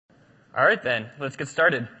All right then, let's get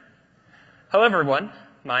started. Hello everyone,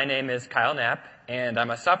 my name is Kyle Knapp, and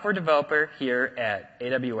I'm a software developer here at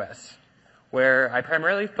AWS, where I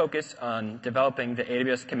primarily focus on developing the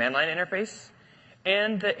AWS command line interface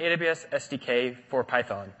and the AWS SDK for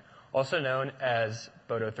Python, also known as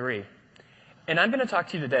Boto 3. And I'm going to talk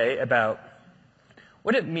to you today about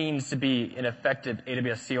what it means to be an effective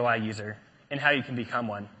AWS CLI user and how you can become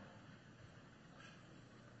one.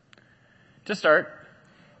 To start,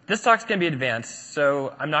 this talk's going to be advanced,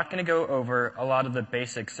 so I'm not going to go over a lot of the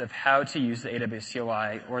basics of how to use the AWS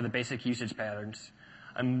CLI or the basic usage patterns.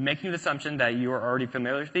 I'm making the assumption that you are already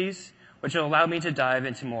familiar with these, which will allow me to dive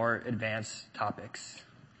into more advanced topics.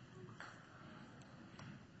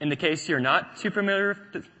 In the case you're not too familiar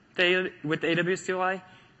with the AWS CLI,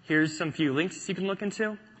 here's some few links you can look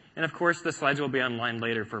into, and of course the slides will be online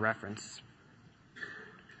later for reference.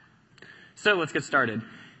 So let's get started.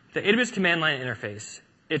 The AWS command line interface.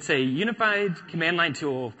 It's a unified command line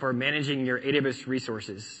tool for managing your AWS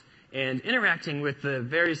resources and interacting with the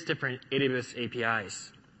various different AWS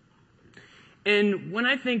APIs. And when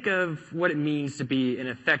I think of what it means to be an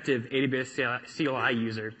effective AWS CLI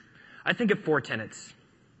user, I think of 4 tenets.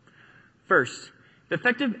 First, the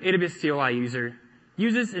effective AWS CLI user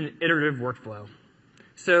uses an iterative workflow.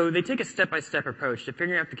 So they take a step-by-step approach to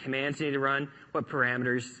figuring out the commands they need to run, what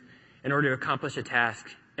parameters, in order to accomplish a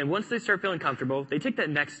task. And once they start feeling comfortable, they take that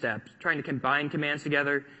next step, trying to combine commands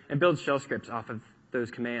together and build shell scripts off of those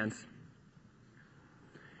commands.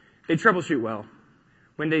 They troubleshoot well.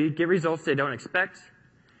 When they get results they don't expect,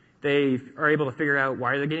 they are able to figure out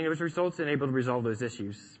why they're getting those results and able to resolve those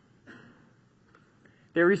issues.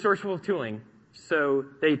 They're resourceful with tooling, so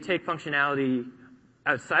they take functionality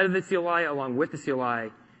outside of the CLI along with the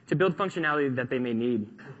CLI to build functionality that they may need.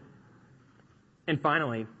 And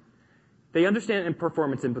finally, they understand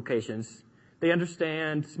performance implications. They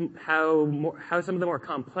understand how some of the more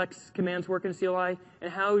complex commands work in CLI and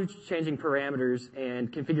how changing parameters and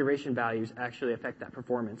configuration values actually affect that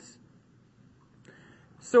performance.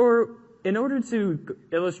 So in order to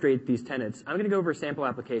illustrate these tenets, I'm going to go over a sample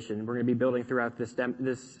application we're going to be building throughout this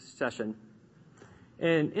session.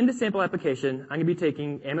 And in the sample application, I'm going to be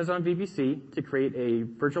taking Amazon VPC to create a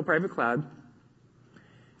virtual private cloud.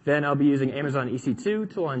 Then I'll be using Amazon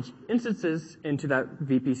EC2 to launch instances into that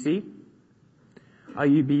VPC.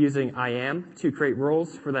 I'll be using IAM to create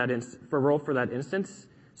roles for that instance,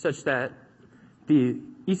 such that the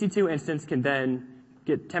EC2 instance can then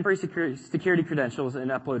get temporary security credentials and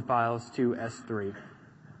upload files to S3.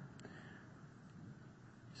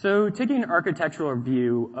 So taking an architectural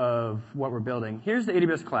view of what we're building, here's the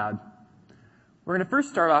AWS cloud. We're going to first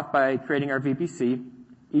start off by creating our VPC.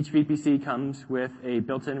 Each VPC comes with a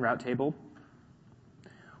built-in route table.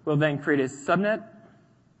 We'll then create a subnet.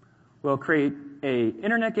 We'll create an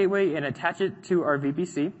internet gateway and attach it to our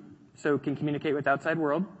VPC so it can communicate with the outside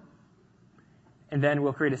world. And then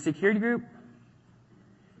we'll create a security group.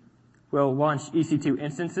 We'll launch EC2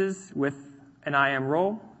 instances with an IAM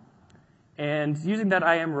role. And using that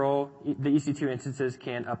IAM role, the EC2 instances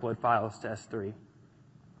can upload files to S3.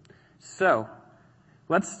 So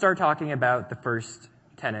let's start talking about the first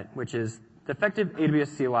tenet, which is the effective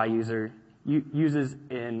AWS CLI user uses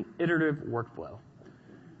an iterative workflow.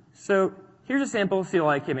 So here's a sample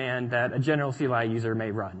CLI command that a general CLI user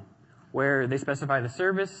may run, where they specify the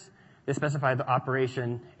service, they specify the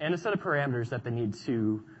operation, and a set of parameters that they need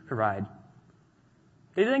to provide.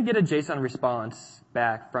 They then get a JSON response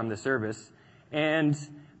back from the service, and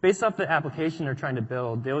based off the application they're trying to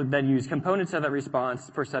build, they'll then use components of that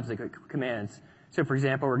response for subsequent commands. So for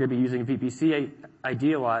example, we're going to be using VPC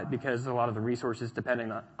ID a lot because a lot of the resources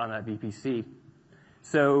depending on that VPC.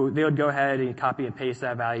 So they would go ahead and copy and paste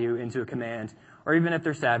that value into a command, or even if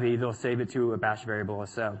they're savvy, they'll save it to a bash variable as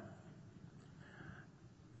so.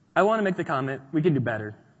 I want to make the comment, we can do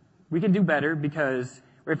better. We can do better because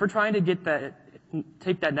if we're trying to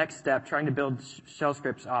take that next step, trying to build shell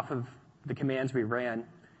scripts off of the commands we ran,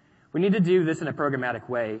 we need to do this in a programmatic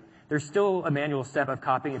way. There's still a manual step of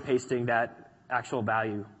copying and pasting that actual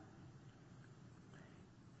value.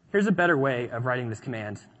 Here's a better way of writing this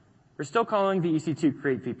command. We're still calling the EC2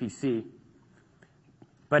 create VPC,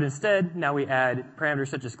 but instead now we add parameters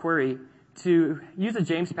such as query to use a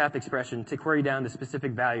James path expression to query down the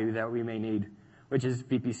specific value that we may need, which is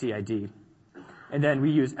VPC ID. And then we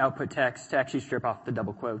use output text to actually strip off the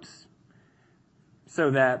double quotes so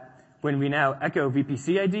that when we now echo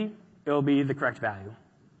VPC ID, it will be the correct value.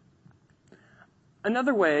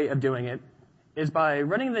 Another way of doing it is by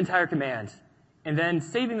running the entire command and then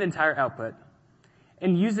saving the entire output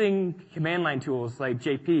and using command line tools like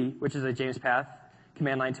JP, which is a James Path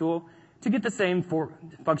command line tool, to get the same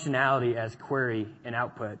functionality as query and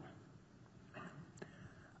output.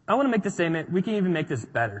 I want to make the statement, we can even make this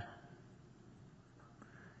better.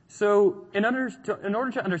 So in order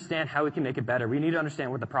to understand how we can make it better, we need to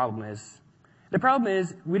understand what the problem is. The problem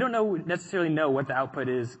is we don't necessarily know what the output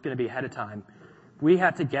is going to be ahead of time. We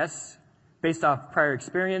have to guess based off prior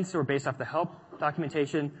experience or based off the help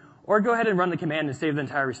documentation, or go ahead and run the command and save the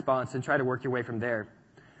entire response and try to work your way from there.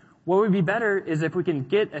 What would be better is if we can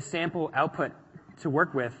get a sample output to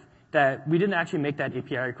work with that we didn't actually make that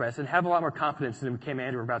API request and have a lot more confidence in the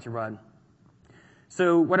command we're about to run.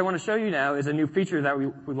 So what I want to show you now is a new feature that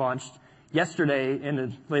we launched yesterday in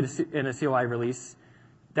the latest in a CLI release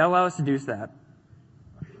that allows us to do that.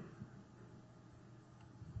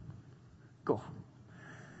 Cool.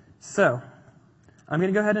 So I'm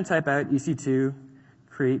going to go ahead and type out EC2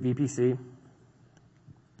 create VPC,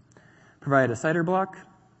 provide a CIDR block,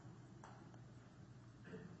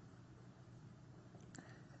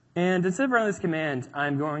 and instead of running this command,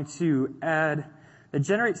 I'm going to add the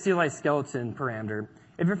generate CLI skeleton parameter.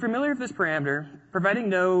 If you're familiar with this parameter, providing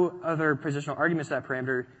no other positional arguments to that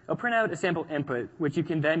parameter, it'll print out a sample input, which you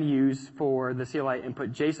can then use for the CLI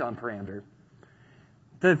input JSON parameter.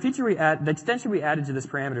 The extension we added to this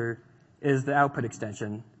parameter is the output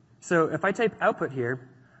extension. So if I type output here,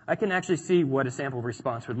 I can actually see what a sample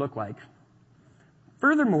response would look like.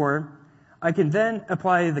 Furthermore, I can then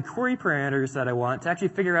apply the query parameters that I want to actually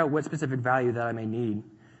figure out what specific value that I may need.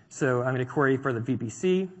 So I'm going to query for the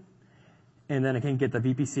VPC, and then I can get the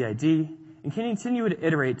VPC ID, and can continue to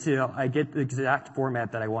iterate till I get the exact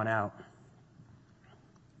format that I want out.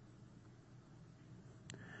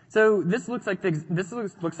 So this looks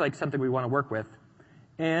like something we want to work with.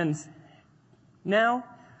 And now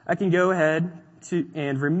I can go ahead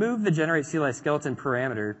and remove the generate CLI skeleton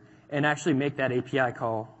parameter and actually make that API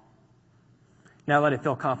call. Now that I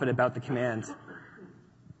feel confident about the command.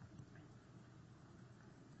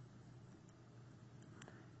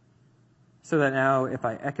 So that now if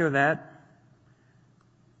I echo that,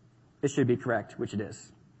 it should be correct, which it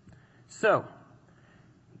is. So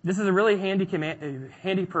this is a really handy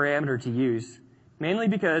parameter to use, mainly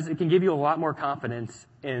because it can give you a lot more confidence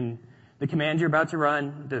in the command you're about to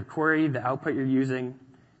run, the query, the output you're using.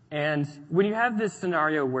 And when you have this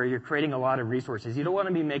scenario where you're creating a lot of resources, you don't want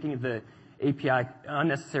to be making the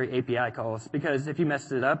unnecessary API calls, because if you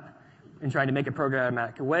messed it up and trying to make a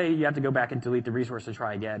programmatic way, you have to go back and delete the resource and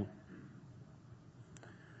try again.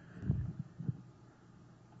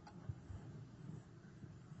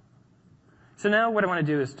 So now what I want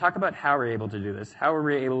to do is talk about how we're able to do this. How are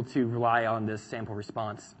we able to rely on this sample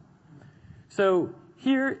response? So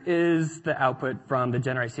here is the output from the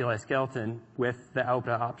generate CLI skeleton with the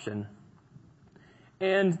output option.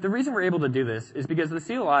 And the reason we're able to do this is because the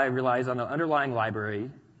CLI relies on the underlying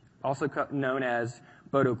library, also known as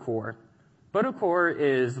Boto Core. Boto Core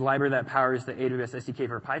is the library that powers the AWS SDK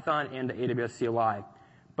for Python and the AWS CLI.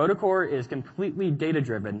 Boto Core is completely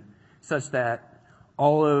data-driven, such that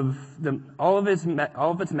all of its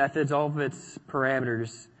methods, all of its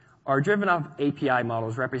parameters are driven off API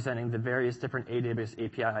models representing the various different AWS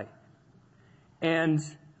API. And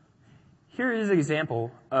here is an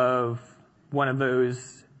example of one of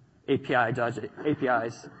those APIs.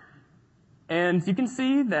 And you can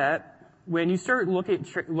see that when you start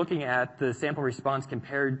looking at the sample response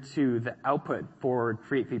compared to the output for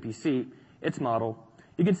Create VPC, its model,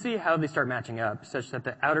 you can see how they start matching up, such that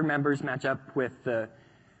the outer members match up with the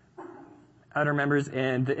outer members,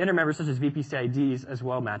 and the inner members, such as VPC IDs, as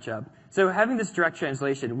well match up. So having this direct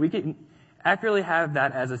translation, we can accurately have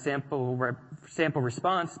that as a sample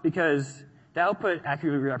response, because the output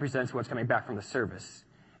accurately represents what's coming back from the service.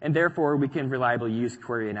 And therefore, we can reliably use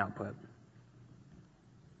query and output.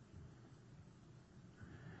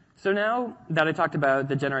 So now that I talked about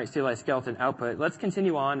the generate CLI skeleton output, let's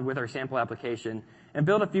continue on with our sample application and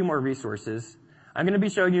build a few more resources. I'm going to be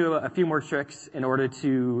showing you a few more tricks in order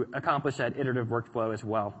to accomplish that iterative workflow as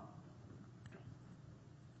well.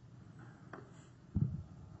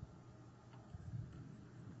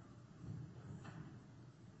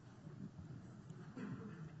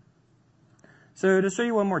 So to show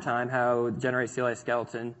you one more time how generate CLI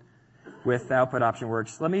skeleton with the output option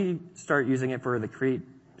works, let me start using it for the create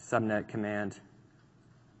subnet command.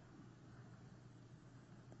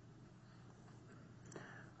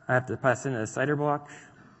 I have to pass in a CIDR block.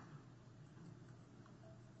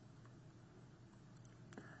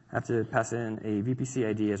 I have to pass in a VPC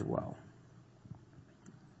ID as well.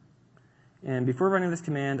 And before running this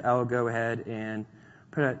command, I'll go ahead and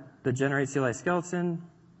put out the generate CLI skeleton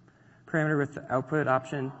parameter with the output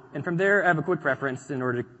option. And from there, I have a quick reference in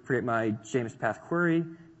order to create my JMES path query.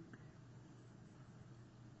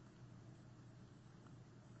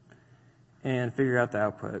 and figure out the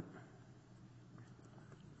output.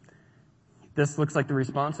 This looks like the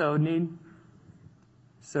response I would need.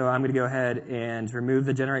 So I'm going to go ahead and remove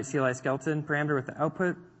the generate CLI skeleton parameter with the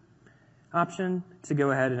output option to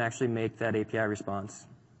go ahead and actually make that API response.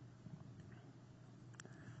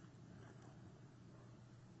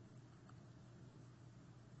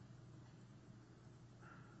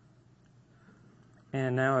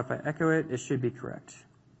 And now if I echo it, it should be correct,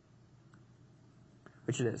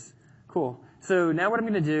 which it is. Cool. So now what I'm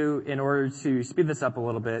going to do in order to speed this up a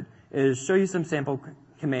little bit is show you some sample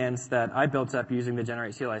commands that I built up using the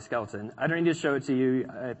generate CLI skeleton. I don't need to show it to you.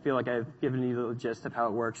 I feel like I've given you the gist of how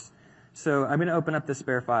it works. So I'm going to open up the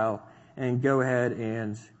spare file and go ahead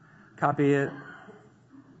and copy it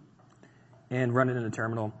and run it in a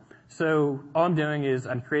terminal. So all I'm doing is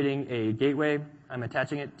I'm creating a gateway. I'm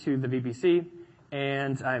attaching it to the VPC,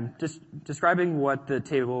 and I'm just describing what the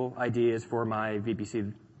table ID is for my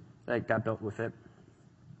VPC that got built with it.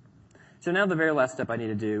 So now the very last step I need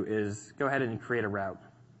to do is go ahead and create a route.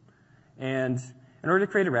 And in order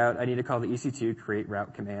to create a route, I need to call the EC2 create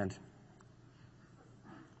route command,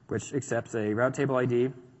 which accepts a route table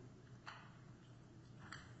ID,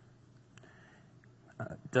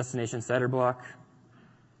 destination setter block,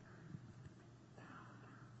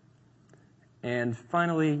 and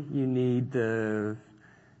finally, you need the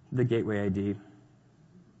gateway ID.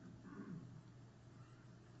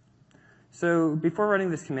 So before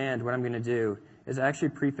running this command, what I'm going to do is actually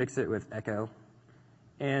prefix it with echo.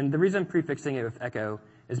 And the reason I'm prefixing it with echo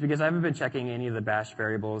is because I haven't been checking any of the bash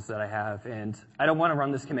variables that I have, and I don't want to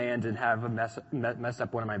run this command and have a mess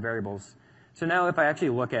up one of my variables. So now if I actually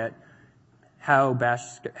look at how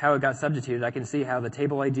it got substituted, I can see how the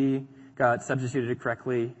table ID got substituted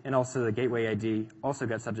correctly, and also the gateway ID also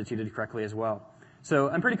got substituted correctly as well. So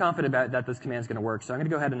I'm pretty confident about that this command is going to work, so I'm going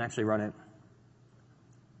to go ahead and actually run it.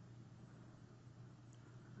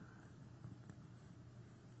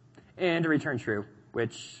 And return true,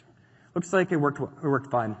 which looks like it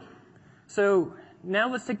worked fine. So now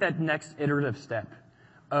let's take that next iterative step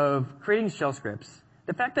of creating shell scripts.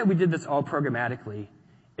 The fact that we did this all programmatically,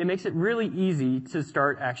 it makes it really easy to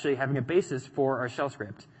start actually having a basis for our shell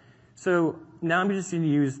script. So now I'm just going to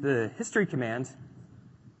use the history command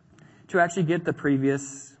to actually get the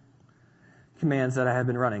previous commands that I have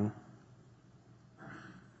been running.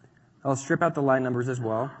 I'll strip out the line numbers as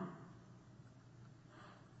well.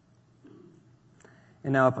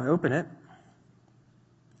 And now if I open it,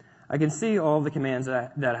 I can see all the commands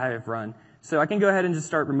that I have run. So I can go ahead and just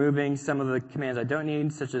start removing some of the commands I don't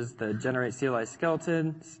need, such as the generate CLI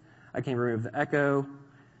skeletons. I can remove the echo,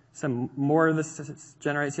 some more of the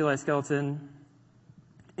generate CLI skeleton.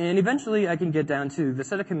 And eventually I can get down to the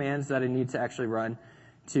set of commands that I need to actually run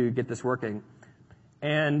to get this working.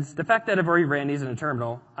 And the fact that I've already ran these in a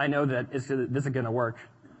terminal, I know that this is going to work.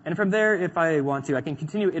 And from there, if I want to, I can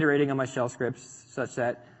continue iterating on my shell scripts such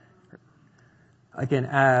that I can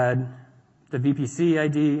add the VPC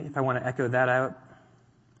ID if I want to echo that out.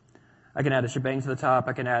 I can add a shebang to the top.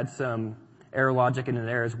 I can add some error logic in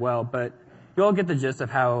there as well. But you all get the gist of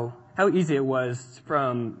how easy it was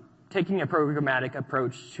from taking a programmatic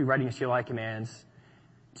approach to writing CLI commands.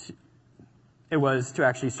 It was to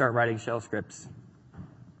actually start writing shell scripts.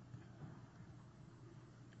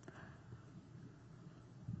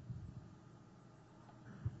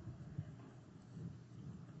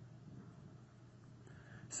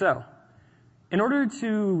 So, in order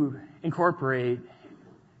to incorporate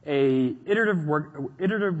a iterative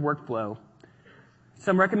workflow,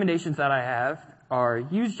 some recommendations that I have are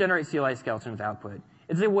use generate CLI skeleton with output.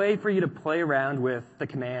 It's a way for you to play around with the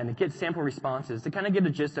command and get sample responses to kind of get a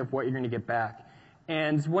gist of what you're going to get back.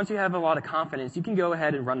 And once you have a lot of confidence, you can go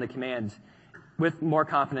ahead and run the command with more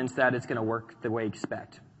confidence that it's going to work the way you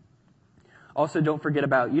expect. Also, don't forget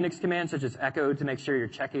about Unix commands such as echo to make sure you're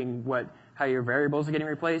checking how your variables are getting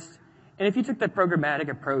replaced. And if you took the programmatic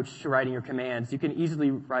approach to writing your commands, you can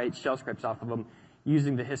easily write shell scripts off of them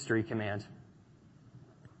using the history command.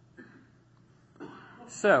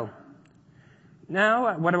 So,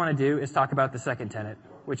 now what I want to do is talk about the second tenet,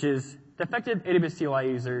 which is the effective AWS CLI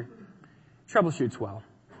user troubleshoots well.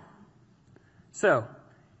 So,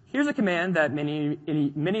 here's a command that many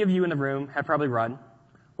of you in the room have probably run,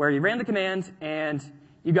 where you ran the command and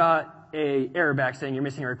you got an error back saying you're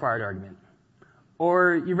missing a required argument.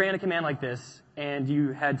 Or you ran a command like this and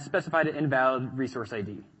you had specified an invalid resource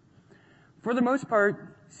ID. For the most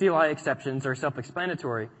part, CLI exceptions are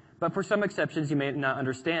self-explanatory, but for some exceptions you may not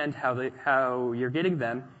understand how you're getting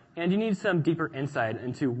them, and you need some deeper insight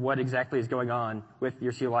into what exactly is going on with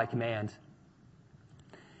your CLI command.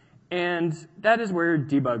 And that is where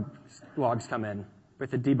debug logs come in.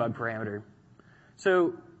 with a debug parameter.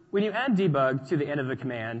 So when you add debug to the end of the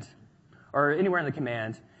command, or anywhere in the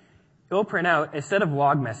command, it will print out a set of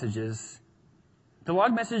log messages. The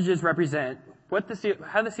log messages represent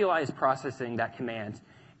how the CLI is processing that command.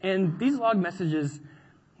 And these log messages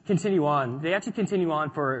continue on. They actually continue on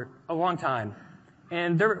for a long time.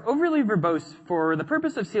 And they're overly verbose for the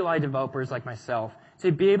purpose of CLI developers like myself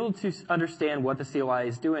to be able to understand what the CLI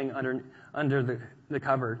is doing under the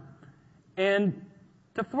cover. And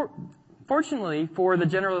fortunately, for the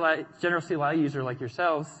general CLI user like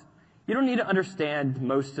yourselves, you don't need to understand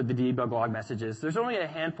most of the debug log messages. There's only a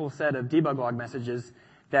handful set of debug log messages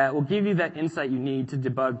that will give you that insight you need to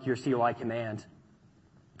debug your CLI command.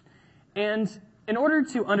 And in order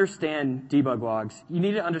to understand debug logs, you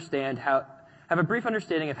need to have a brief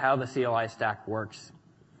understanding of how the CLI stack works.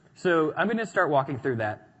 So I'm going to start walking through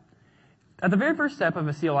that. At the very first step of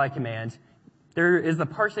a CLI command, there is the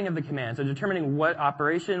parsing of the command, so determining what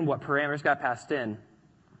operation, what parameters got passed in.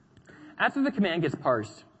 After the command gets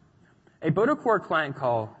parsed, a BotoCore client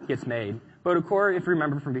call gets made. BotoCore, if you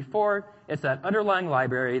remember from before, it's that underlying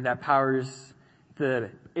library that powers the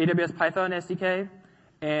AWS Python SDK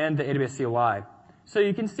and the AWS CLI. So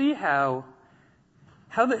you can see how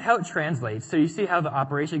it translates. So you see how the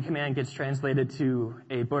operation command gets translated to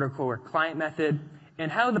a BotoCore client method,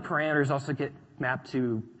 and how the parameters also get mapped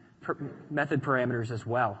to method parameters as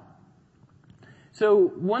well.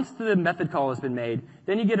 So once the method call has been made,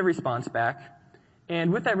 then you get a response back.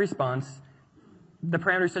 And with that response, the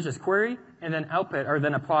parameters such as query and then output are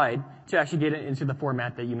then applied to actually get it into the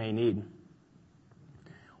format that you may need.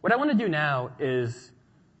 What I want to do now is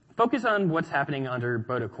focus on what's happening under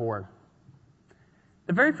BotoCore.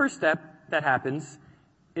 The very first step that happens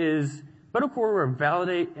is BotoCore will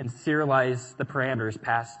validate and serialize the parameters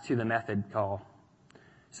passed to the method call.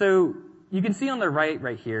 So you can see on the right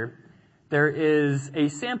here, there is a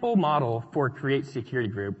sample model for create security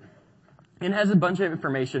group. And has a bunch of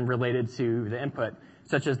information related to the input,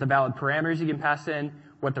 such as the valid parameters you can pass in,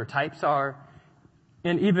 what their types are,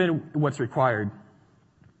 and even what's required.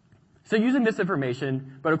 So using this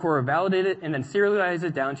information, BotoCore will validate it and then serialize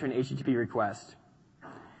it down to an HTTP request.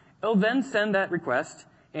 It'll then send that request,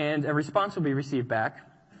 and a response will be received back.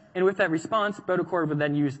 And with that response, BotoCore will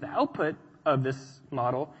then use the output of this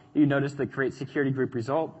model, you notice the create security group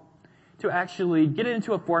result, to actually get it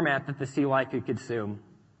into a format that the CLI could consume.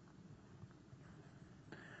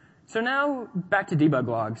 So now, back to debug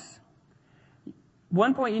logs.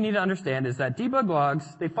 One point you need to understand is that debug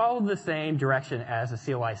logs, they follow the same direction as a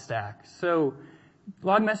CLI stack. So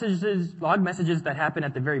log messages that happen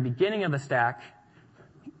at the very beginning of the stack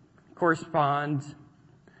correspond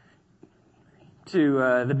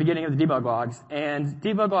to the beginning of the debug logs, and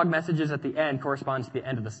debug log messages at the end correspond to the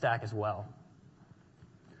end of the stack as well.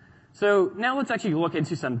 So now let's actually look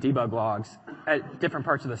into some debug logs at different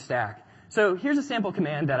parts of the stack. So here's a sample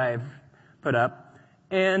command that I've put up.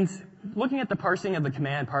 And looking at the parsing of the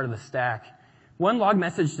command part of the stack, one log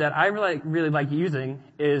message that I really like using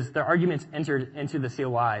is the arguments entered into the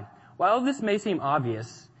CLI. While this may seem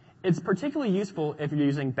obvious, it's particularly useful if you're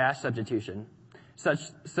using bash substitution,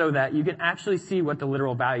 so that you can actually see what the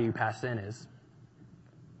literal value passed in is.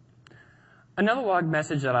 Another log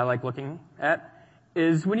message that I like looking at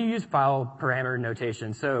is when you use file parameter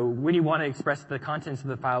notation. So when you want to express the contents of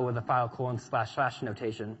the file with a file : /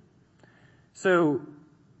 notation. So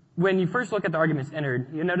when you first look at the arguments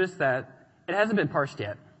entered, you notice that it hasn't been parsed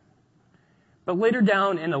yet. But later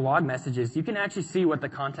down in the log messages, you can actually see what the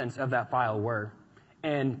contents of that file were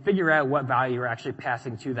and figure out what value you're actually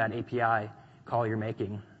passing to that API call you're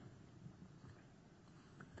making.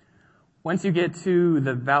 Once you get to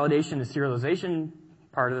the validation and serialization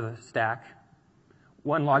part of the stack,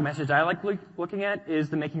 one log message I like looking at is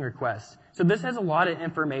the making request. So this has a lot of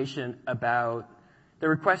information about the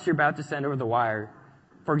request you're about to send over the wire.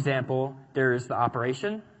 For example, there's the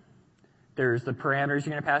operation, there's the parameters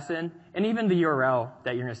you're going to pass in, and even the URL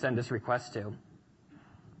that you're going to send this request to.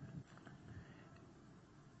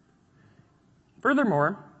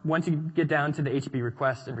 Furthermore, once you get down to the HTTP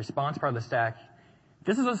request and response part of the stack,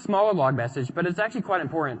 this is a smaller log message, but it's actually quite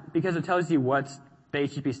important because it tells you what the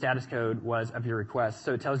HTTP status code was of your request,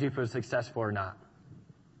 so it tells you if it was successful or not.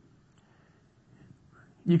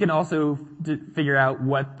 You can also figure out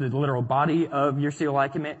what the literal body of your CLI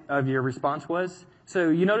commit of your response was. So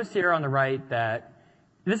you notice here on the right that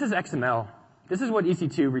this is XML. This is what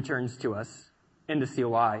EC2 returns to us in the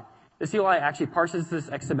CLI. The CLI actually parses this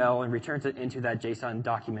XML and returns it into that JSON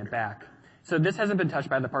document back. So this hasn't been touched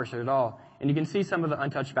by the parser at all. And you can see some of the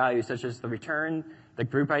untouched values, such as the return, the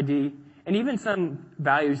group ID, and even some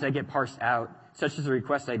values that get parsed out, such as a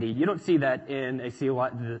request ID. You don't see that in a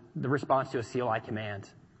CLI, the response to a CLI command.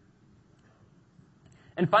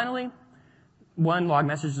 And finally, one log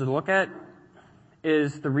message to look at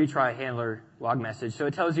is the retry handler log message. So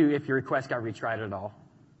it tells you if your request got retried at all.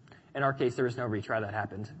 In our case, there was no retry that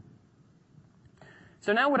happened.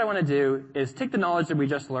 So now what I want to do is take the knowledge that we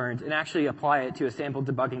just learned and actually apply it to a sample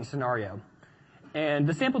debugging scenario. And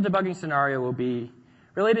the sample debugging scenario will be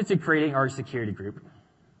related to creating our security group.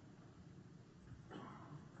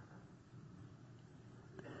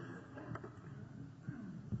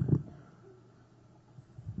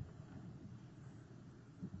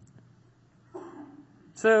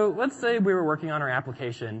 So let's say we were working on our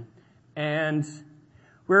application, and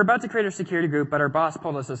we were about to create our security group, but our boss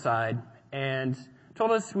pulled us aside and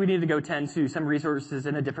told us we needed to go tend to some resources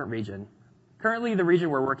in a different region. Currently, the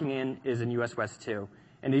region we're working in is in US West 2,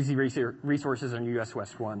 and these resources are in US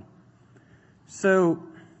West 1. So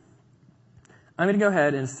I'm going to go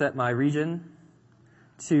ahead and set my region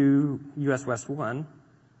to US West 1.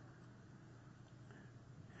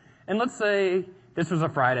 And let's say this was a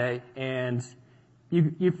Friday, and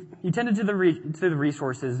you tended to the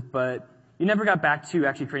resources, but you never got back to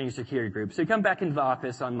actually creating a security group. So you come back into the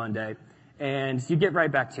office on Monday, and you get right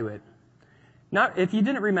back to it. Now, if you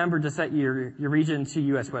didn't remember to set your region to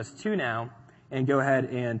US West 2 now, and go ahead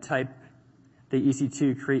and type the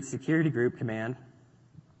EC2 create security group command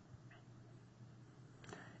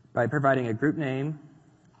by providing a group name,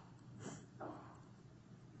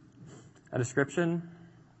 a description,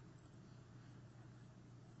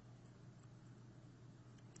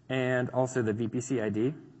 and also the VPC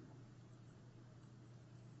ID.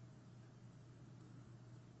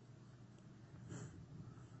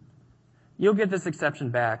 You'll get this exception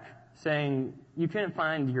back saying you couldn't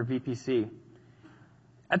find your VPC.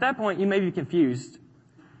 At that point, you may be confused.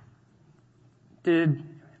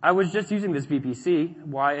 I was just using this VPC.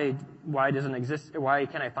 Why doesn't it exist? Why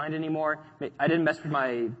can't I find it anymore? I didn't mess with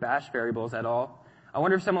my bash variables at all. I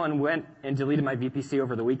wonder if someone went and deleted my VPC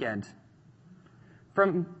over the weekend.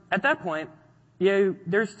 At that point,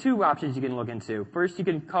 there's two options you can look into. First, you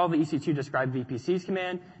can call the EC2 describe VPCs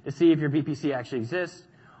command to see if your VPC actually exists,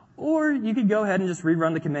 or you could go ahead and just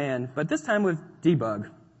rerun the command, but this time with debug.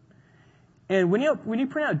 And when you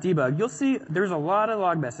print out debug, you'll see there's a lot of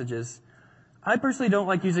log messages. I personally don't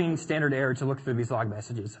like using standard error to look through these log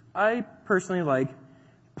messages. I personally like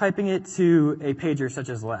piping it to a pager such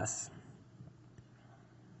as less.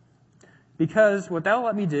 Because what that will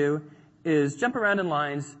let me do is jump around in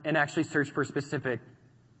lines and actually search for specific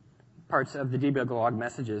parts of the debug log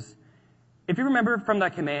messages. If you remember from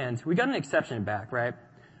that command, we got an exception back, right?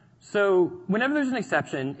 So whenever there's an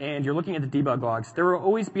exception and you're looking at the debug logs, there will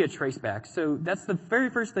always be a traceback. So that's the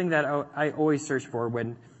very first thing that I always search for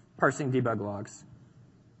when parsing debug logs.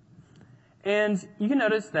 And you can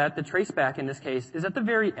notice that the traceback in this case is at the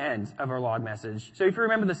very end of our log message. So if you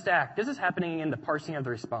remember the stack, this is happening in the parsing of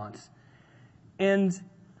the response. And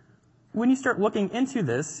when you start looking into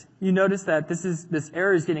this, you notice that this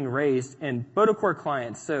error is getting raised in Botocore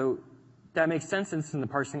client. So that makes sense since it's in the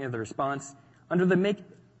parsing of the response under the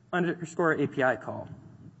make_API call.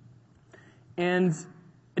 And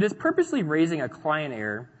it is purposely raising a client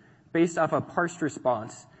error based off a parsed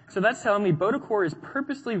response. So that's telling me Botocore is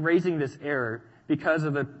purposely raising this error because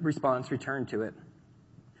of the response returned to it.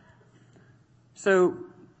 So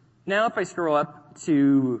now if I scroll up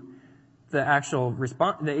to the actual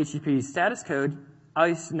response, the HTTP status code,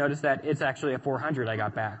 I notice that it's actually a 400 I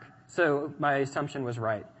got back. So my assumption was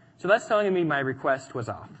right. So that's telling me my request was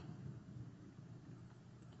off.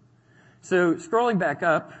 So scrolling back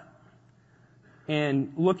up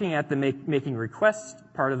and looking at the making requests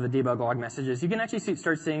part of the debug log messages, you can actually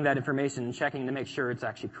start seeing that information and checking to make sure it's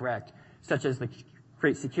actually correct, such as the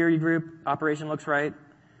create security group operation looks right.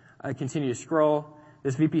 I continue to scroll.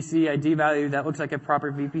 This VPC ID value, that looks like a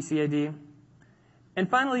proper VPC ID. And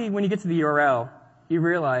finally, when you get to the URL, you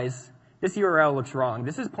realize this URL looks wrong.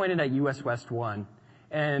 This is pointed at US West 1.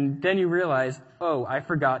 And then you realize, oh, I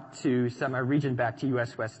forgot to set my region back to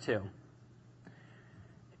US West 2.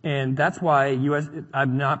 And that's why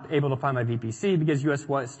I'm not able to find my VPC, because US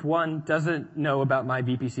West 1 doesn't know about my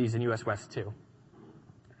VPCs in US West 2.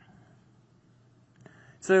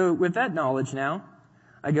 So with that knowledge now,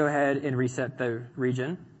 I go ahead and reset the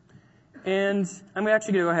region. And I'm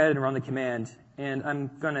actually going to go ahead and run the command. And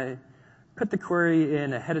I'm going to put the query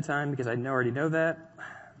in ahead of time because I already know that.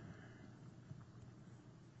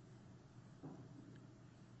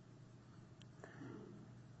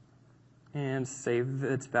 And save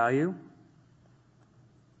its value.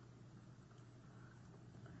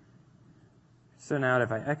 So now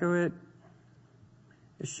if I echo it,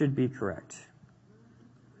 it should be correct.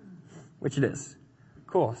 which it is.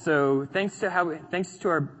 Cool. So thanks to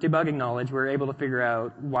our debugging knowledge, we're able to figure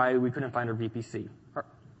out why we couldn't find our VPC.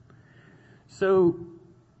 So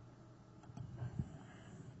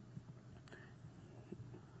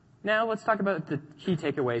now let's talk about the key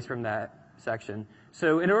takeaways from that section.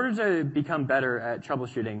 So in order to become better at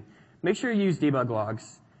troubleshooting, make sure you use debug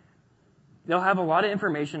logs. They'll have a lot of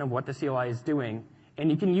information of what the CLI is doing,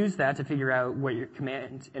 and you can use that to figure out what your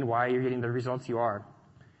command and why you're getting the results you are.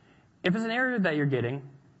 If it's an error that you're getting,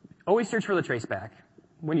 always search for the traceback.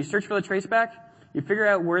 When you search for the traceback, you figure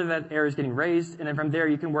out where that error is getting raised, and then from there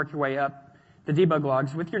you can work your way up the debug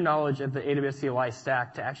logs with your knowledge of the AWS CLI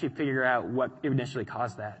stack to actually figure out what initially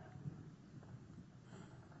caused that.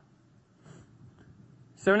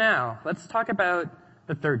 So now, let's talk about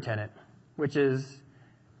the third tenet, which is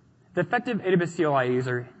the effective AWS CLI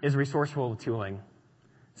user is resourceful tooling.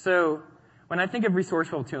 So when I think of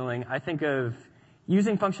resourceful tooling, I think of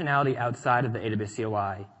using functionality outside of the AWS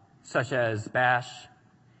CLI, such as bash,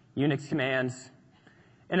 Unix commands,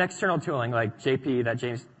 and external tooling like JP, that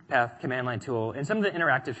JPath command line tool, and some of the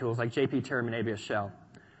interactive tools like JPterm and AWS Shell.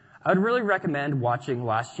 I would really recommend watching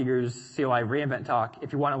last year's CLI reInvent talk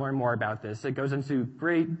if you want to learn more about this. It goes into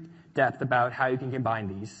great depth about how you can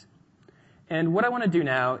combine these. And what I want to do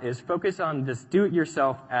now is focus on this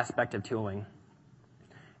do-it-yourself aspect of tooling.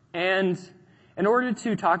 And in order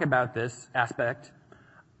to talk about this aspect,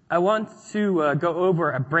 I want to go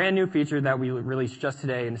over a brand new feature that we released just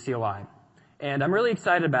today in the CLI. And I'm really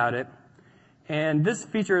excited about it. And this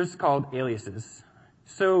feature is called aliases.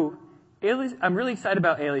 So I'm really excited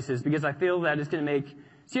about aliases because I feel that it's going to make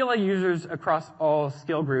CLI users across all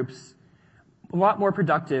skill groups a lot more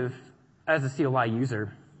productive as a CLI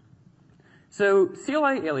user. So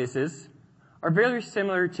CLI aliases are very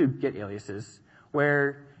similar to Git aliases,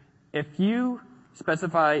 where if you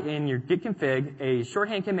specify in your git config a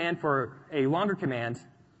shorthand command for a longer command,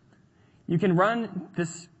 you can run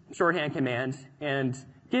this shorthand command, and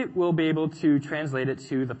Git will be able to translate it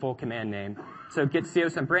to the full command name. So git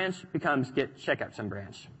co_some_branch becomes git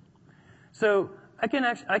checkout_some_branch. So I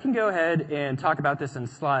can go ahead and talk about this in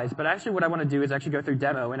slides, but actually what I want to do is actually go through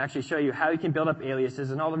demo and actually show you how you can build up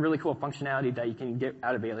aliases and all the really cool functionality that you can get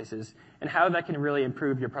out of aliases, and how that can really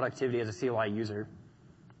improve your productivity as a CLI user.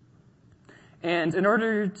 And in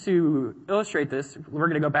order to illustrate this, we're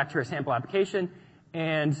going to go back to our sample application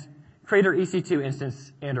and create our EC2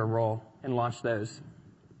 instance and our role and launch those.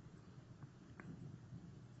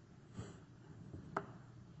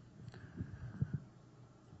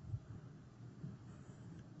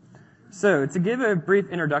 So to give a brief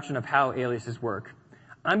introduction of how aliases work,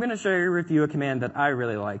 I'm going to share with you a command that I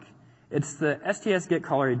really like. It's the STS get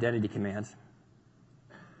caller identity command.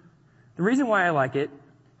 The reason why I like it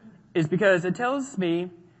is because it tells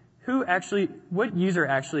me what user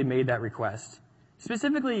actually made that request.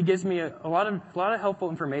 Specifically, it gives me a lot of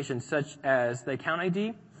helpful information, such as the account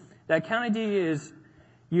ID. That account ID is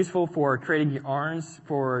useful for creating ARNs,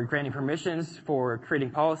 for granting permissions, for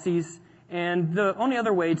creating policies. And the only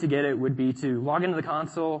other way to get it would be to log into the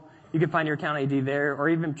console. You can find your account ID there, or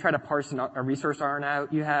even try to parse a resource ARN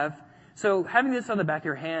out you have. So having this on the back of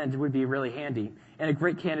your hand would be really handy and a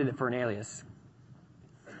great candidate for an alias.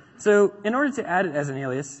 So in order to add it as an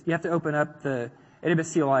alias, you have to open up the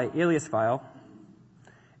AWS CLI alias file.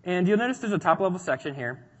 And you'll notice there's a top-level section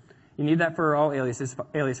here. You need that for all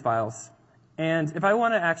alias files. And if I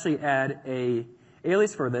want to actually add a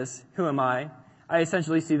alias for this, who am I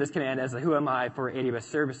essentially see this command as a who am I for AWS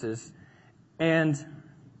services. And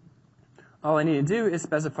all I need to do is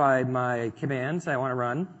specify my commands I want to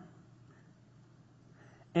run.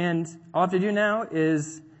 And all I have to do now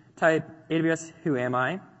is type AWS who am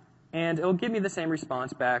I, and it'll give me the same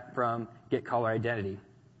response back from get caller identity.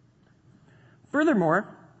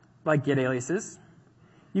 Furthermore, like get aliases,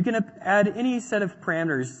 you can add any set of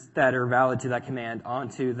parameters that are valid to that command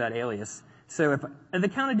onto that alias. So if the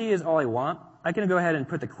account ID is all I want, I can go ahead and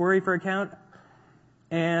put the query for account,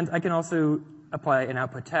 and I can also apply an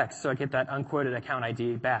output text so I get that unquoted account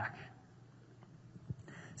ID back.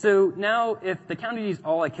 So now if the account ID is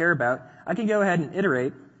all I care about, I can go ahead and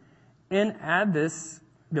iterate and add those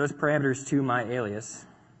parameters to my alias.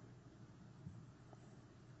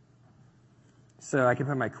 So I can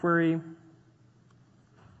put my query.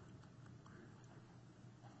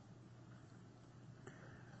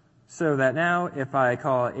 So that now if I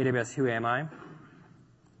call AWS who am I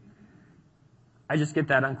just get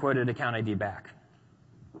that unquoted account ID back.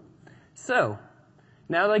 So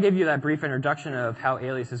now that I gave you that brief introduction of how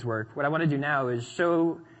aliases work, what I want to do now is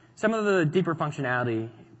show some of the deeper functionality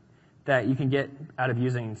that you can get out of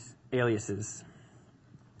using aliases.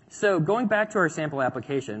 So going back to our sample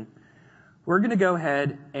application, we're going to go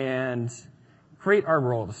ahead and create our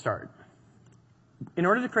role to start. In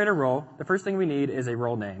order to create a role, the first thing we need is a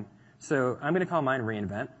role name. So I'm going to call mine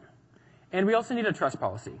reInvent. And we also need a trust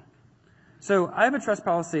policy. So I have a trust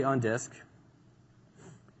policy on disk.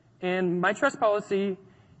 And my trust policy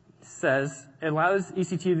says it allows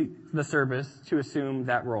EC2, the service, to assume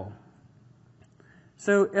that role.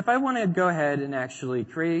 So if I want to go ahead and actually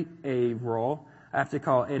create a role, I have to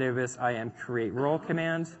call AWS IAM create role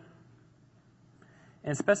command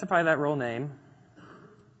and specify that role name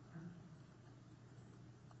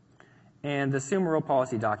and the assume role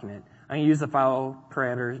policy document. I'm going to use the file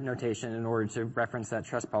parameter notation in order to reference that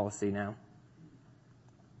trust policy now.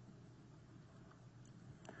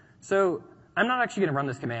 So I'm not actually going to run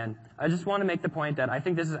this command. I just want to make the point that I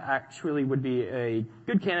think this is actually would be a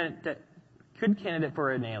good candidate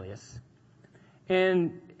for an alias.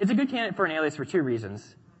 And it's a good candidate for an alias for two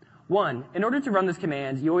reasons. One, in order to run this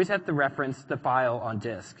command, you always have to reference the file on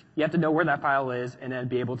disk. You have to know where that file is and then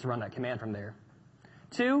be able to run that command from there.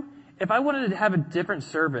 Two, if I wanted to have a different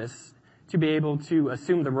service to be able to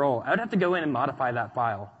assume the role, I would have to go in and modify that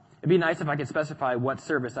file. It'd be nice if I could specify what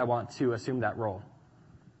service I want to assume that role.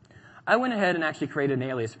 I went ahead and actually created an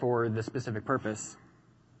alias for this specific purpose.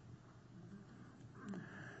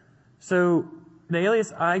 So the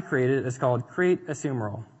alias I created is called create assume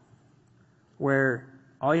role, where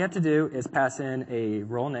all you have to do is pass in a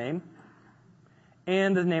role name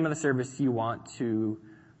and the name of the service you want to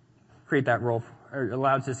create that role, or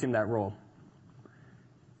allowed to assume that role.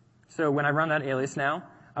 So when I run that alias now,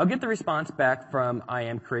 I'll get the response back from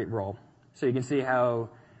IAM create role. So you can see how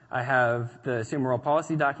I have the assume role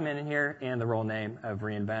policy document in here and the role name of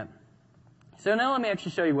reInvent. So now let me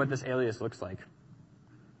actually show you what this alias looks like.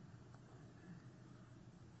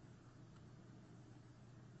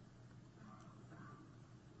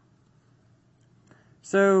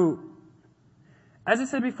 So, as I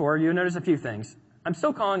said before, you'll notice a few things. I'm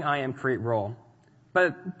still calling IAM create role,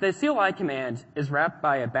 but the CLI command is wrapped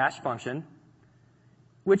by a bash function,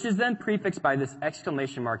 which is then prefixed by this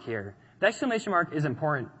exclamation mark here. The exclamation mark is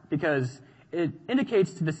important because it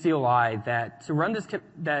indicates to the CLI that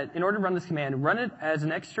in order to run this command, run it as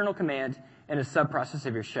an external command in a subprocess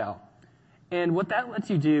of your shell. And what that lets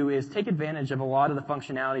you do is take advantage of a lot of the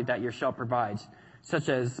functionality that your shell provides, such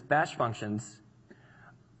as bash functions.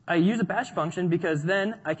 I use a bash function because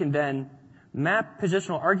then I can then map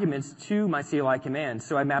positional arguments to my CLI command.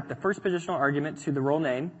 So I map the first positional argument to the role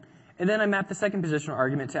name, and then I map the second positional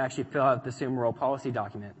argument to actually fill out the assume role policy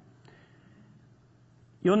document.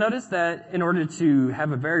 You'll notice that in order to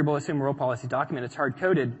have a variable assume role policy document, it's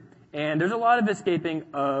hard-coded, and there's a lot of escaping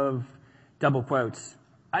of double quotes.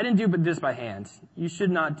 I didn't do this by hand. You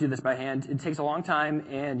should not do this by hand. It takes a long time,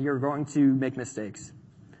 and you're going to make mistakes.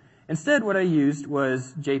 Instead, what I used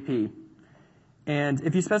was JP. And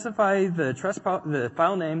if you specify the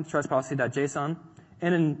file name, trustpolicy.json,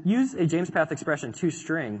 and then use a James path expression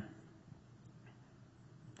toString,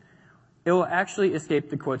 it will actually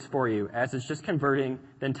escape the quotes for you, as it's just converting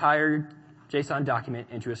the entire JSON document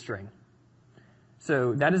into a string.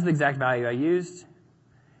 So that is the exact value I used.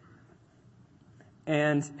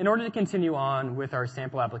 And in order to continue on with our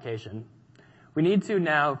sample application, we need to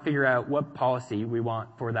now figure out what policy we want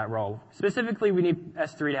for that role. Specifically, we need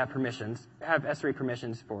S3 to have S3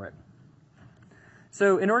 permissions for it.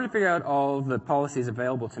 So in order to figure out all the policies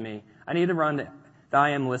available to me, I need to run the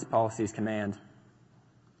IAM list policies command.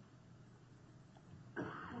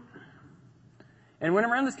 And when I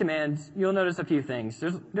run this command, you'll notice a few things.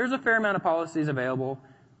 There's a fair amount of policies available.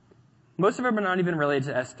 Most of them are not even related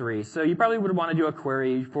to S3, so you probably would want to do a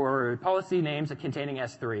query for policy names containing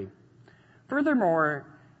S3. Furthermore,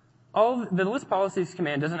 the list policies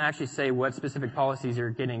command doesn't actually say what specific policies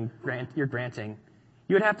you're granting.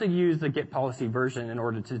 You would have to use the get policy version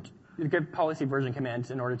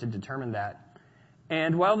commands in order to determine that.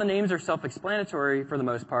 And while the names are self-explanatory for the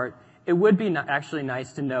most part, it would be actually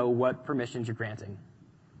nice to know what permissions you're granting.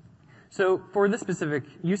 So for this specific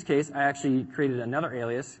use case, I actually created another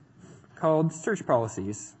alias called search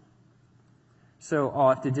policies. So all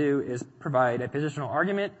I have to do is provide a positional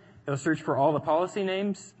argument. It'll search for all the policy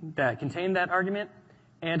names that contain that argument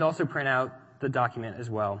and also print out the document as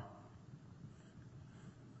well.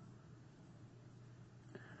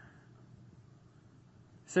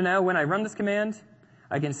 So now when I run this command,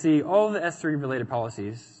 I can see all the S3 related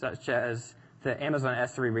policies, such as the Amazon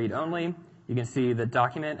S3 read-only. You can see the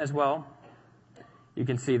document as well. You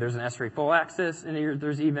can see there's an S3 full access, and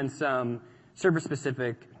there's even some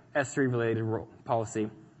server-specific S3 related policy.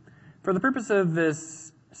 For the purpose of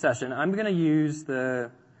this session, I'm going to use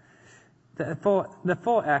the the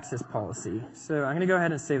full access policy. So I'm going to go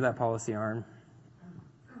ahead and save that policy arm.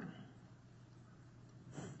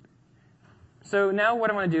 So now what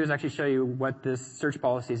I want to do is actually show you what this search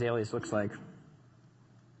policies alias looks like.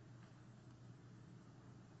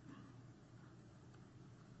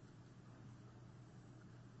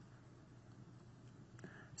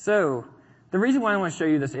 So the reason why I want to show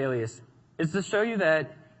you this alias is to show you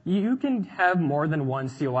that you can have more than one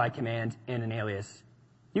CLI command in an alias.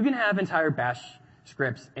 You can have entire bash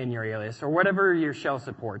scripts in your alias or whatever your shell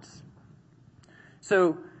supports.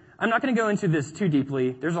 So I'm not going to go into this too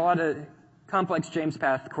deeply. There's a lot of complex James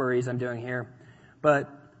path queries I'm doing here. But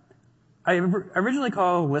I originally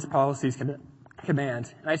called list policies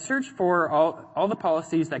command, and I searched for all the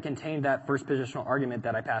policies that contain that first positional argument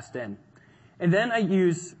that I passed in. And then I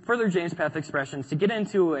use further James path expressions to get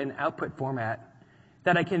into an output format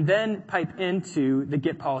that I can then pipe into the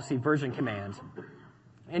get policy version command.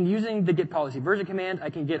 And using the get policy version command, I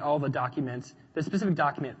can get all the documents, the specific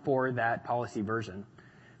document for that policy version.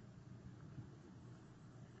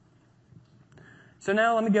 So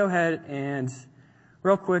now let me go ahead and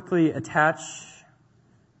real quickly attach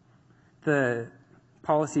the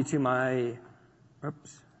policy to my,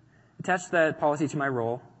 attach that policy to my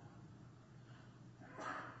role.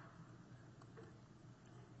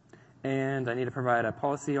 And I need to provide a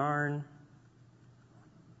policy arn.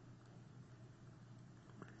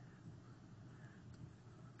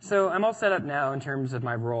 So I'm all set up now in terms of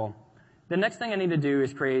my role. The next thing I need to do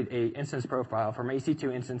is create an instance profile for my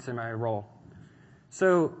EC2 instance in my role.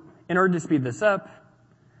 So in order to speed this up,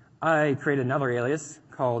 I create another alias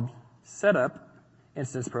called setup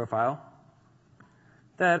instance profile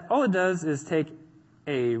that all it does is take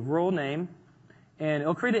a role name and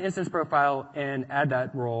it'll create an instance profile and add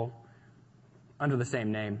that role under the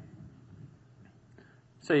same name.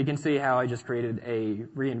 So you can see how I just created a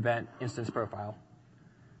reinvent instance profile.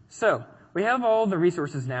 So we have all the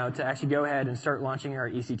resources now to actually go ahead and start launching our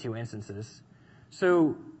EC2 instances.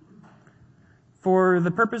 So for the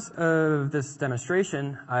purpose of this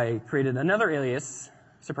demonstration, I created another alias,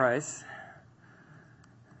 surprise,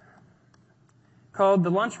 called the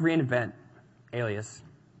launch reinvent alias.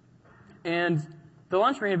 And the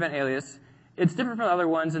launch reinvent alias, it's different from other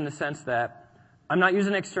ones in the sense that I'm not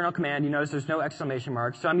using an external command. You notice there's no exclamation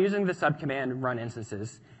mark. So I'm using the subcommand run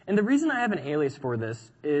instances. And the reason I have an alias for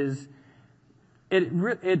this is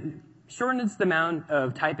it shortens the amount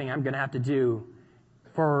of typing I'm going to have to do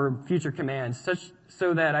for future commands,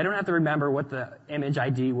 so that I don't have to remember what the image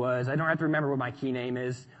ID was. I don't have to remember what my key name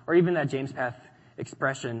is, or even that James path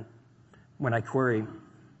expression when I query.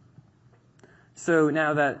 So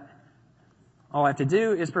now that all I have to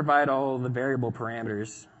do is provide all the variable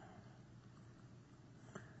parameters.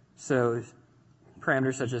 So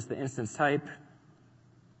parameters such as the instance type.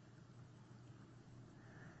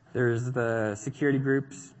 There's the security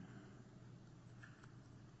groups.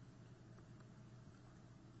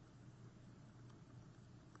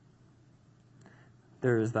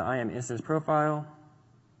 There's the IAM instance profile.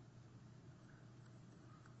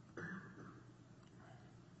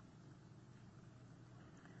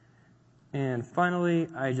 And finally,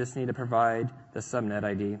 I just need to provide the subnet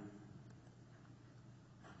ID.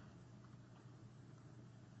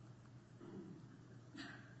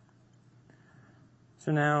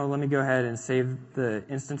 So now let me go ahead and save the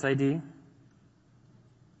instance ID.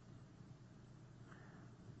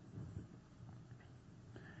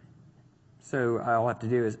 So all I have to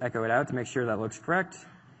do is echo it out to make sure that looks correct,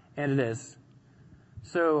 and it is.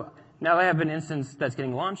 So now I have an instance that's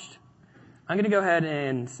getting launched. I'm going to go ahead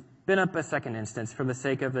and spin up a second instance for the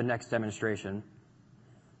sake of the next demonstration.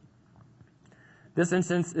 This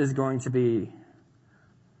instance is going to be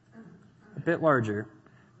a bit larger.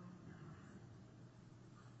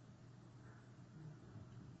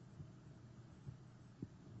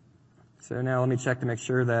 So now let me check to make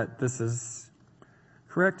sure that this is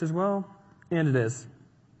correct as well. And it is.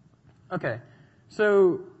 Okay,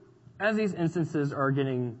 so as these instances are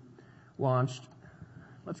getting launched,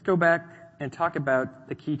 let's go back and talk about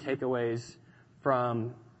the key takeaways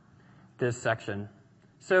from this section.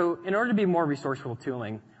 So in order to be more resourceful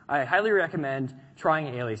tooling, I highly recommend trying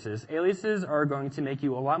aliases. Aliases are going to make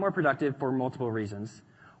you a lot more productive for multiple reasons.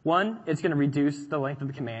 One, it's going to reduce the length of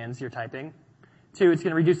the commands you're typing. Two, it's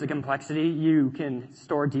going to reduce the complexity. You can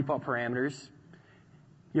store default parameters.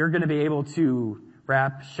 You're going to be able to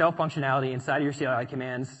wrap shell functionality inside of your CLI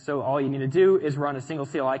commands, so all you need to do is run a single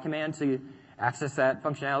CLI command to access that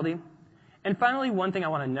functionality. And finally, one thing I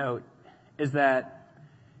want to note is that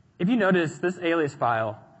if you notice this alias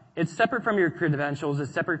file, it's separate from your credentials,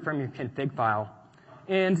 it's separate from your config file.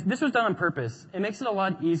 And this was done on purpose. It makes it a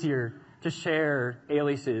lot easier to share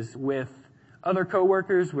aliases with other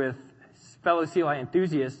coworkers, with fellow CLI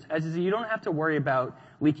enthusiasts, as is you don't have to worry about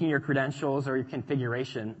leaking your credentials or your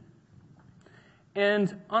configuration.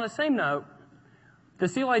 And on the same note, the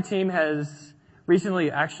CLI team has recently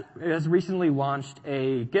launched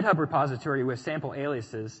a GitHub repository with sample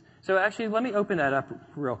aliases. So actually, let me open that up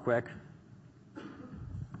real quick.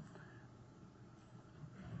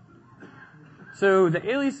 So the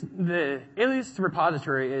alias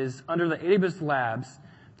repository is under the AWS Labs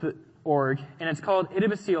org, and it's called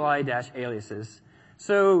AWS CLI-aliases.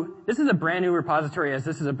 So this is a brand new repository, as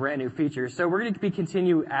this is a brand new feature. So we're going to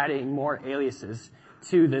continue adding more aliases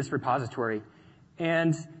to this repository.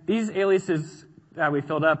 And these aliases that we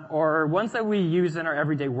filled up are ones that we use in our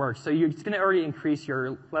everyday work. So it's going to already increase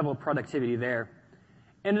your level of productivity there.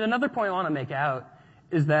 And another point I want to make out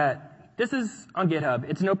is that this is on GitHub.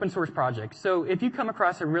 It's an open source project. So if you come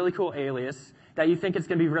across a really cool alias that you think is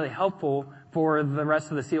going to be really helpful for the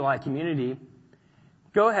rest of the CLI community,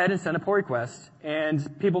 go ahead and send a pull request,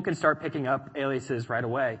 and people can start picking up aliases right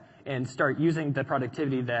away and start using the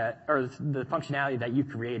productivity or the functionality that you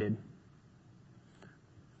created.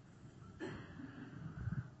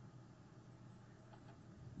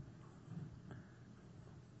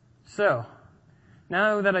 So,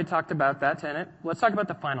 now that I talked about that tenet, let's talk about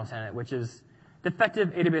the final tenet, which is the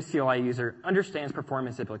effective AWS CLI user understands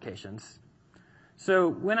performance implications. So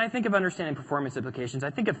when I think of understanding performance implications,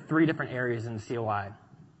 I think of 3 different areas in the CLI.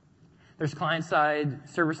 There's client-side,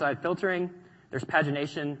 server-side filtering, there's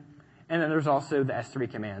pagination, and then there's also the S3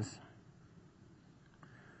 commands.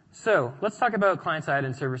 So let's talk about client-side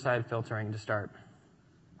and server-side filtering to start.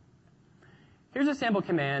 Here's a sample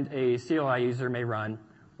command a CLI user may run.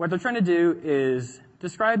 What they're trying to do is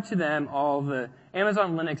describe to them all the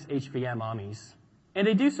Amazon Linux HVM AMIs. And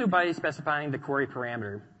they do so by specifying the query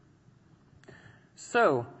parameter.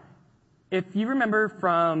 So, if you remember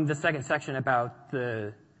from the second section in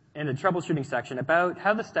the troubleshooting section about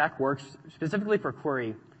how the stack works specifically for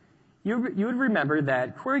query, you would remember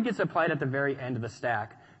that query gets applied at the very end of the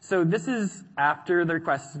stack. So this is after the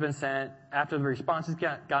request has been sent, after the response has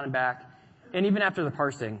gotten back, and even after the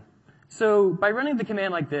parsing. So by running the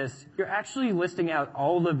command like this, you're actually listing out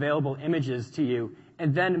all the available images to you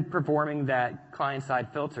and then performing that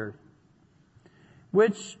client-side filter,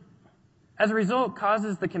 which as a result,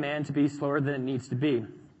 causes the command to be slower than it needs to be.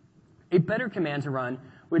 A better command to run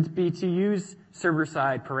would be to use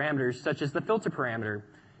server-side parameters, such as the filter parameter,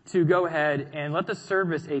 to go ahead and let the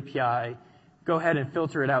service API go ahead and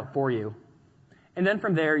filter it out for you. And then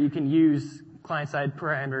from there, you can use client-side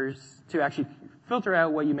parameters to actually filter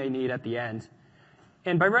out what you may need at the end.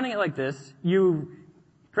 And by running it like this, you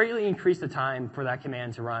greatly increase the time for that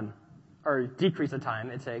command to run, or decrease the time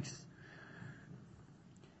it takes.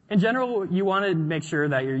 In general, you want to make sure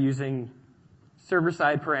that you're using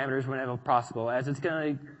server-side parameters whenever possible, as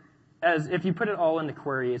if you put it all in the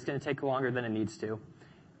query, it's going to take longer than it needs to.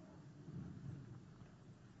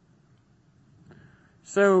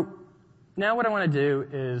 So now what I want to do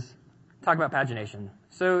is talk about pagination.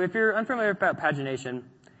 So if you're unfamiliar about pagination,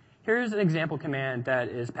 here's an example command that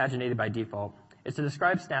is paginated by default. It's a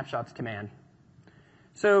describe snapshots command.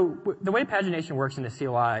 So the way pagination works in the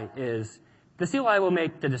CLI is the CLI will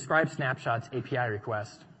make the describe snapshots API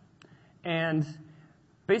request. And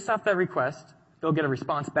based off that request, they'll get a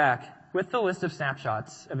response back with the list of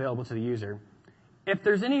snapshots available to the user. If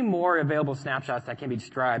there's any more available snapshots that can be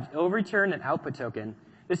described, it'll return an output token.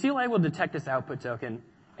 The CLI will detect this output token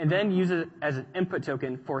and then use it as an input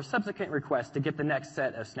token for a subsequent request to get the next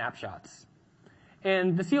set of snapshots.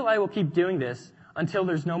 And the CLI will keep doing this until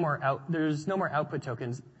there's no more output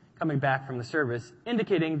tokens coming back from the service,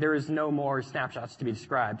 indicating there is no more snapshots to be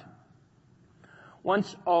described.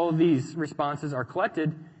 Once all of these responses are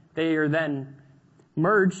collected, they are then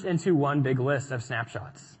merged into one big list of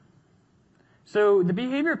snapshots. So the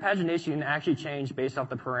behavior of pagination can actually change based off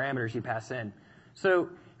the parameters you pass in. So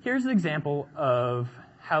here's an example of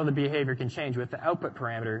how the behavior can change with the output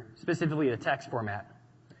parameter, specifically the text format.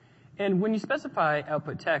 And when you specify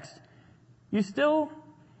output text, you still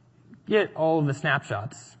get all of the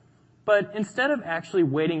snapshots. But instead of actually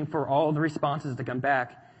waiting for all the responses to come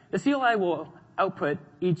back, the CLI will output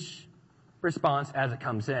each response as it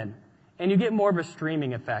comes in. And you get more of a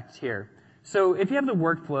streaming effect here. So if you have the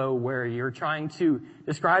workflow where you're trying to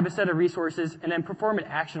describe a set of resources and then perform an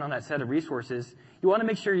action on that set of resources, you want to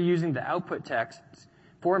make sure you're using the output text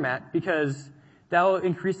format because that will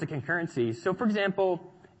increase the concurrency. So for example,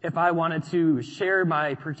 if I wanted to share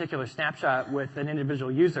my particular snapshot with an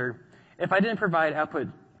individual user, if I didn't provide output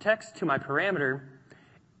text to my parameter,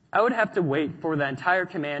 I would have to wait for the entire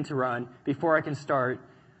command to run before I can start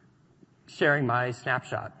sharing my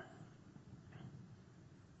snapshot.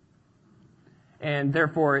 And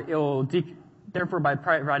therefore, by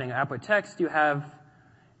providing output text,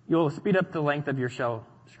 you'll speed up the length of your shell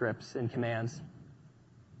scripts and commands.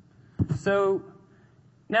 So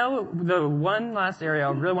now the one last area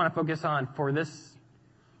I really want to focus on for this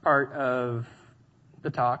part of the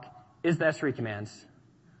talk is the S3 commands.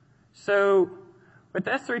 So with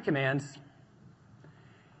the S3 commands,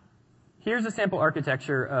 here's a sample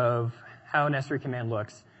architecture of how an S3 command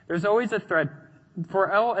looks. There's always a thread.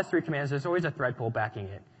 For all S3 commands, there's always a thread pool backing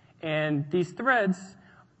it. And these threads,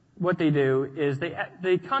 what they do is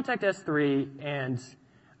they contact S3 and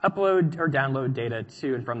upload or download data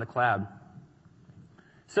to and from the cloud.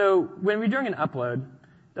 So when we're doing an upload,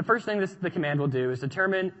 the first thing the command will do is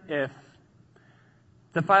determine if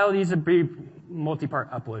the file needs to be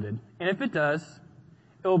multi-part uploaded. And if it does,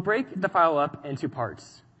 it will break the file up into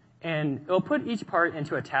parts. And it will put each part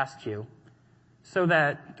into a task queue so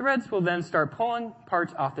that threads will then start pulling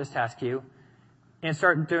parts off this task queue and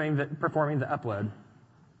start performing the upload.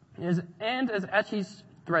 And as each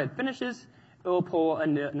thread finishes, it will pull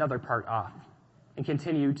another part off and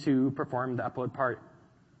continue to perform the upload part.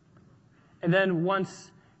 And then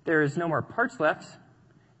once there is no more parts left,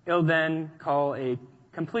 it'll then call a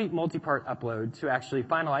complete multi-part upload to actually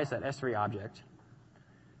finalize that S3 object.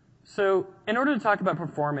 So in order to talk about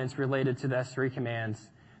performance related to the S3 commands,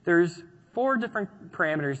 there's 4 different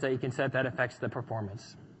parameters that you can set that affects the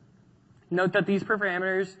performance. Note that these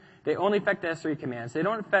parameters, they only affect the S3 commands. They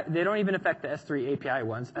don't even affect the S3 API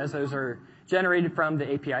ones, as those are generated from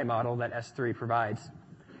the API model that S3 provides.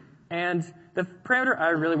 And the parameter I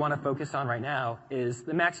really want to focus on right now is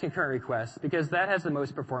the max concurrent request, because that has the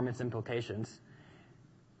most performance implications.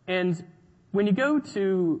 And when you go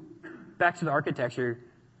back to the architecture,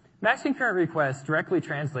 max concurrent request directly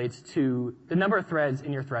translates to the number of threads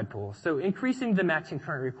in your thread pool. So increasing the max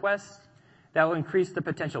concurrent request, that will increase the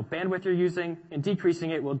potential bandwidth you're using, and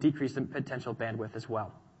decreasing it will decrease the potential bandwidth as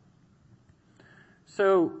well.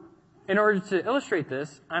 So in order to illustrate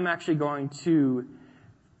this, I'm actually going to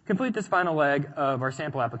complete this final leg of our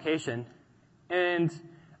sample application and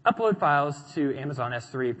upload files to Amazon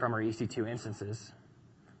S3 from our EC2 instances.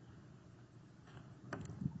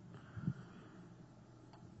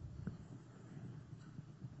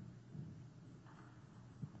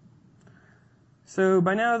 So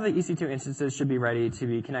by now, the EC2 instances should be ready to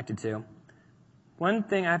be connected to. One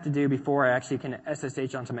thing I have to do before I actually can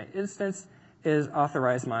SSH onto my instance is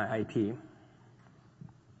authorize my IP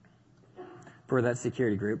for that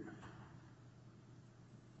security group.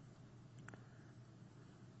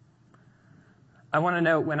 I want to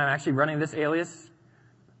note when I'm actually running this alias,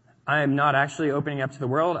 I'm not actually opening up to the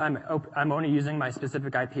world. I'm only using my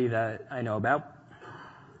specific IP that I know about.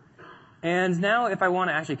 And now if I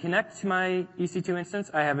want to actually connect to my EC2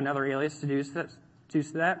 instance, I have another alias to do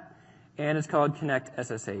that, and it's called connect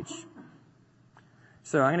SSH.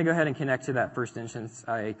 So I'm going to go ahead and connect to that first instance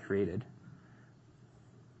I created.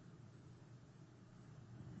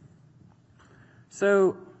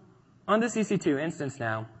 So on this EC2 instance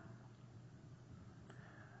now,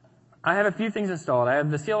 I have a few things installed. I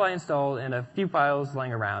have the CLI installed and a few files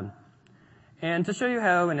lying around. And to show you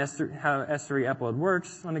how S3 upload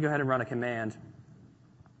works, let me go ahead and run a command.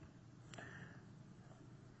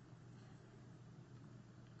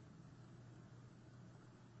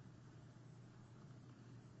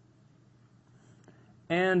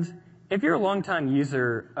 And if you're a long-time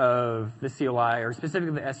user of the CLI, or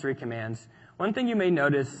specifically the S3 commands, one thing you may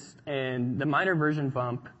notice in the minor version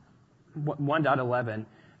bump 1.11,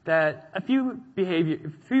 that a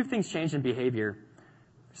few things changed in behavior.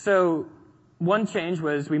 So one change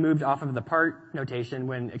was we moved off of the part notation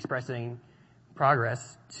when expressing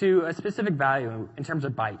progress to a specific value in terms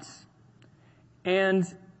of bytes. And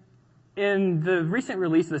in the recent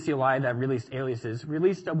release of the CLI that released aliases,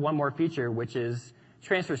 released one more feature, which is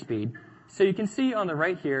transfer speed. So you can see on the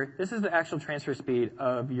right here, this is the actual transfer speed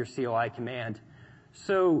of your CLI command.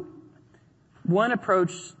 So one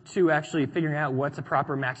approach to actually figuring out what's a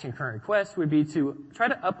proper max concurrent request would be to try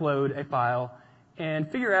to upload a file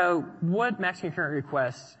and figure out what max concurrent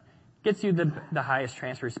request gets you the highest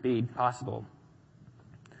transfer speed possible.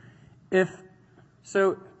 If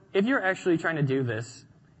you're actually trying to do this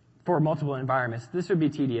for multiple environments, this would be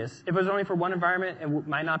tedious. If it was only for one environment, it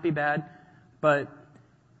might not be bad, but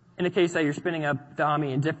in the case that you're spinning up the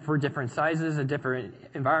AMI for different sizes and different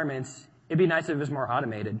environments, it'd be nice if it was more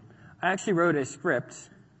automated. I actually wrote a script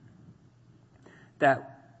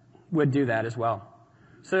that would do that as well.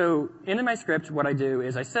 So in my script, what I do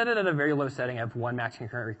is I set it at a very low setting of 1 max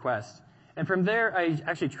concurrent request. And from there, I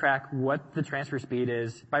actually track what the transfer speed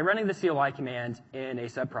is by running the CLI command in a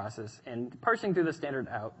subprocess and parsing through the standard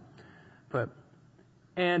output.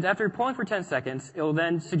 And after polling for 10 seconds, it will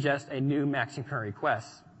then suggest a new max concurrent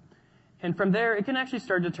request. And from there, it can actually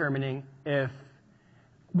start determining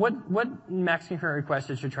what max concurrent request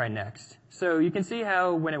it should try next. So you can see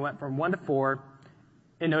how when it went from 1 to 4,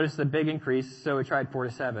 it noticed a big increase, so it tried 4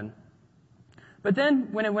 to 7. But then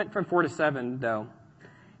when it went from 4 to 7, though,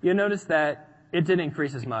 you'll notice that it didn't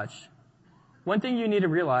increase as much. One thing you need to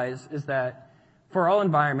realize is that for all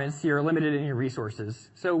environments, you're limited in your resources.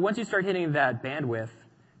 So once you start hitting that bandwidth,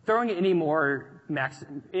 throwing any more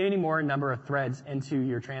number of threads into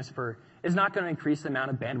your transfer is not going to increase the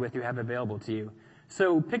amount of bandwidth you have available to you.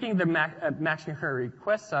 So picking the max concurrent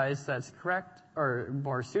request size that's correct or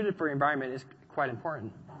more suited for your environment is quite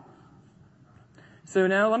important. So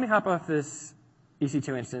now let me hop off this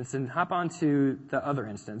EC2 instance and hop onto the other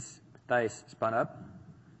instance that I spun up.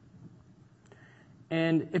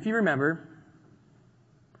 And if you remember,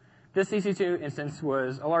 this EC2 instance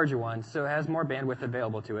was a larger one, so it has more bandwidth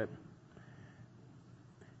available to it.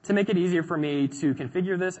 To make it easier for me to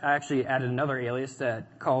configure this, I actually added another alias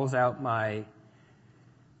that calls out my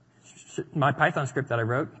Python script that I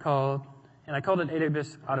wrote, and I called it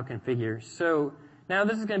AWS AutoConfigure. So now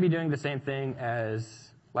this is going to be doing the same thing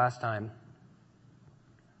as last time,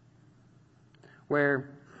 where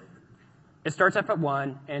it starts up at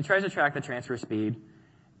 1 and tries to track the transfer speed.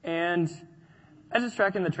 And as it's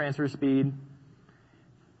tracking the transfer speed,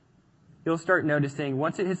 you'll start noticing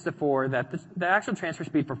once it hits the 4 that the actual transfer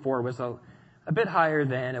speed for 4 was a bit higher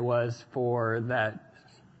than it was for that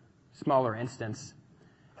smaller instance.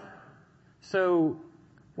 So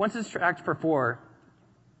once it's tracked for 4,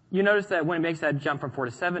 you notice that when it makes that jump from 4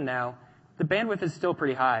 to 7 now, the bandwidth is still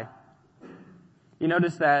pretty high. You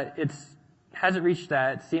notice that it hasn't reached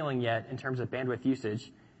that ceiling yet in terms of bandwidth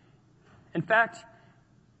usage. In fact,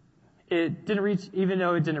 it didn't reach, even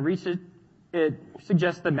though it didn't reach it, it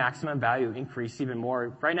suggests the maximum value increase even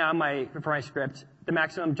more. Right now, for my script, the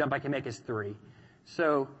maximum jump I can make is 3.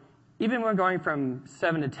 So even when going from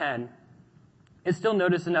 7 to 10, it still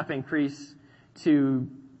noticed enough increase to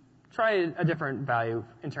try a different value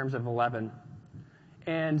in terms of 11.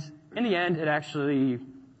 And in the end, it actually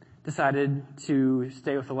decided to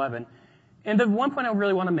stay with 11. And the one point I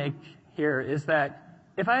really want to make here is that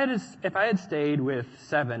if I had stayed with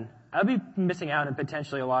 7, I'd be missing out on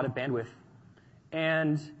potentially a lot of bandwidth.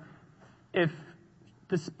 And if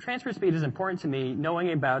this transfer speed is important to me,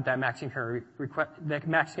 knowing about that max concurrent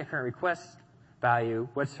request value,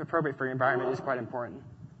 what's appropriate for your environment, is quite important.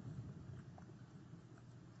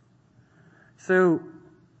 So,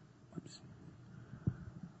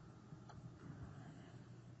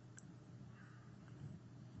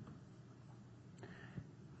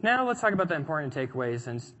 now let's talk about the important takeaways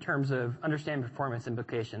in terms of understanding performance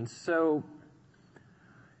implications. So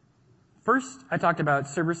first, I talked about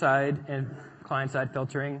server-side and client-side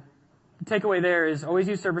filtering. The takeaway there is always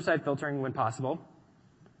use server-side filtering when possible.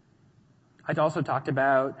 I also talked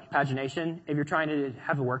about pagination. If you're trying to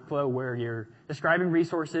have a workflow where you're describing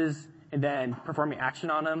resources and then performing action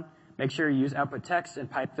on them, make sure you use output text and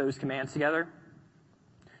pipe those commands together.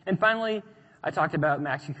 And finally, I talked about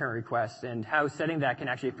max concurrent requests and how setting that can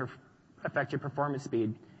actually affect your performance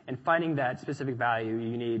speed, and finding that specific value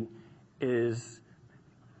you need is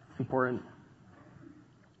important.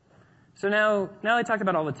 So now I talked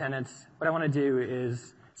about all the tenets, what I want to do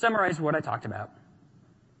is summarize what I talked about.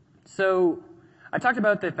 So I talked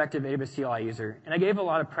about the effective AWS CLI user, and I gave a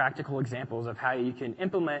lot of practical examples of how you can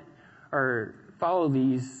implement or follow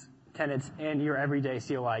these tenets in your everyday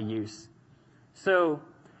CLI use. So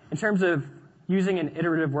in terms of using an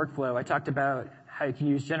iterative workflow, I talked about how you can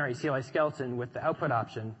use generate CLI skeleton with the output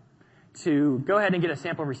option to go ahead and get a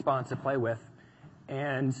sample response to play with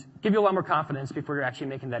and give you a lot more confidence before you're actually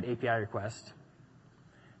making that API request.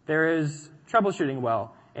 There is troubleshooting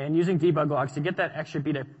well and using debug logs to get that extra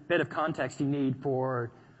bit of context you need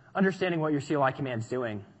for understanding what your CLI command is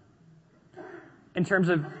doing. In terms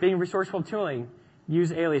of being resourceful tooling,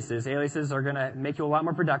 use aliases. Aliases are going to make you a lot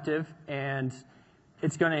more productive, and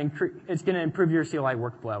it's going to improve your CLI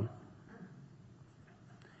workflow.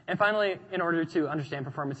 And finally, in order to understand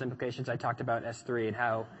performance implications, I talked about S3 and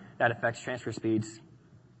how that affects transfer speeds.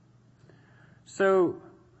 So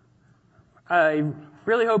I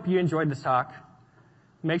really hope you enjoyed this talk.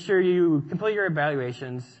 Make sure you complete your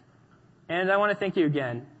evaluations. And I want to thank you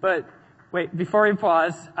again. But wait, before we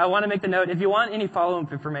pause, I want to make the note, if you want any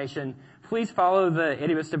follow-up information, please follow the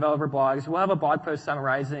AWS developer blogs. We'll have a blog post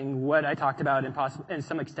summarizing what I talked about and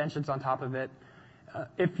some extensions on top of it.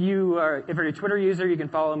 If you're a Twitter user, you can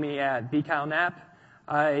follow me at bkylenap.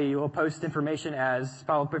 I will post information as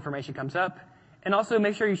follow-up information comes up. And also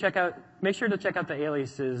make sure to check out the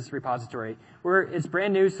aliases repository. It's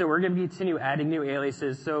brand new, so we're going to continue adding new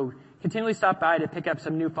aliases. So continually stop by to pick up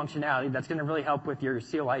some new functionality that's going to really help with your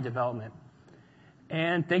CLI development.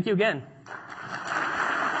 And thank you again.